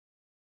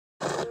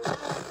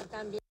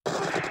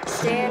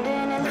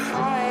Standing in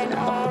front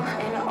of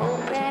an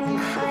open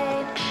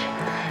fridge,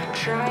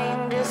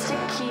 trying just to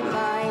keep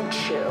my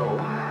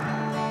chill.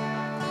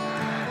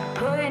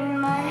 Putting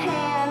my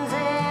hands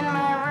in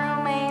my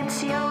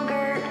roommate's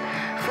yogurt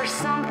for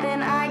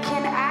something I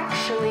can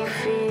actually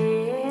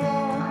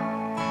feel.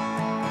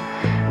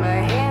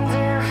 My hands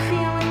are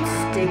feeling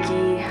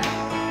sticky,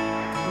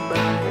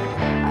 but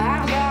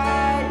I've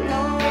got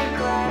no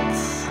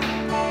regrets,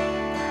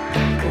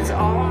 'cause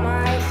all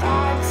my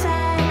thoughts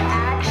and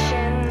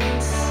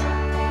actions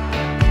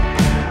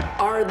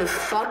are the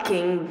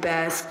fucking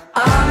best.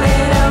 I'm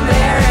an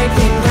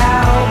American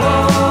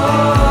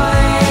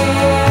cowboy,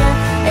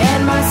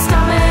 and my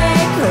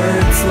stomach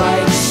hurts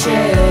like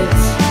shit.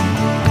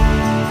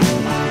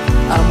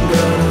 I'm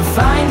gonna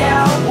find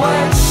out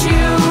what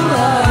you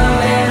love,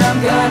 and I'm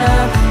gonna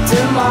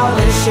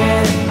demolish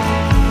it.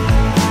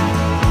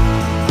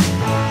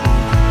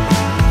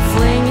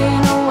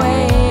 Flinging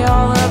away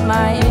all of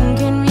my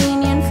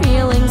inconvenient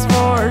feelings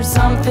for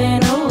something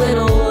a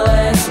little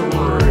less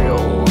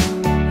real.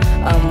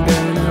 I'm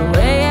gonna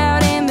lay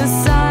out in the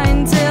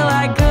sun till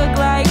I cook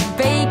like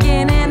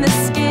bacon and the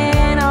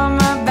skin on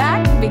my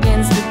back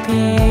begins to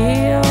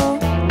peel.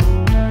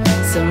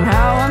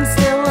 Somehow I'm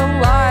still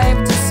alive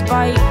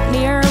despite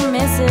near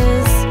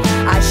misses.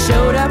 I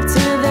showed up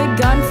to the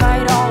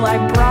gunfight, all I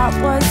brought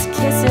was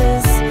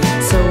kisses.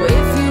 So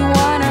if you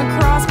wanna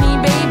cross me,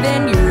 babe,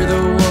 then you're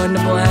the one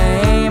to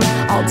blame.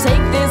 I'll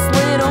take this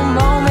little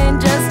moment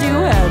just to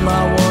have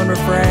my one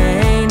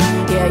refrain.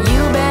 Yeah, you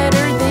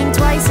better think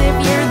twice if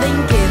you're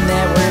thinking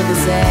that we're the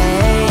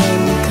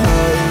same,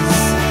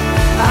 'cause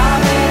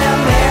I'm an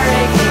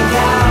American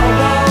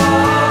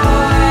cowboy,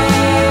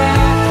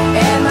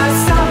 and my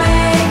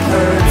stomach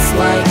hurts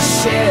like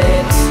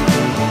shit.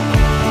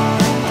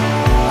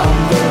 I'm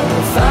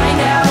gonna find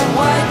out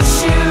what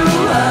you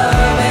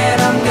love, and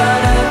I'm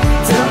gonna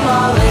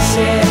demolish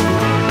it.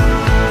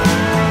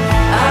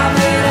 I'm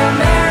an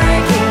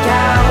American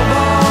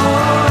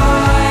cowboy,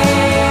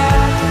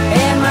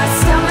 and my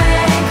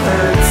stomach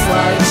hurts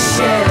like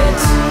shit.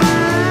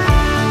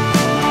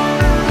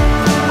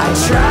 I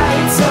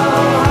tried so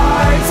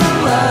hard to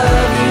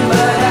love you,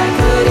 but I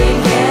couldn't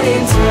get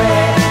into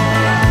it.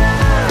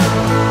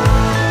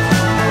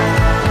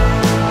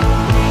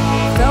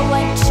 Felt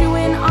like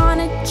chewing on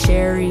a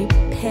cherry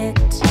pit.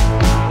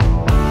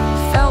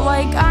 Felt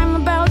like I'm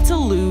about to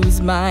lose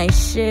my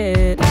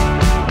shit.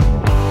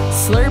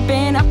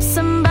 Slurping up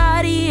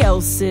somebody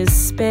else's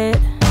spit,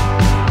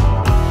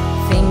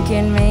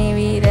 thinking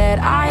maybe that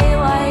I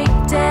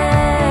liked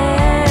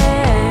it.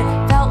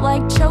 Felt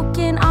like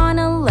choking on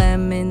a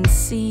lemon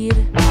seed,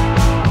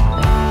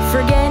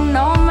 forgetting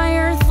all my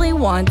earthly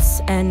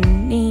wants and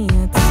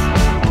needs,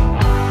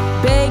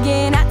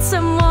 begging at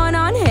someone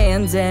on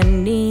hands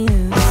and knees.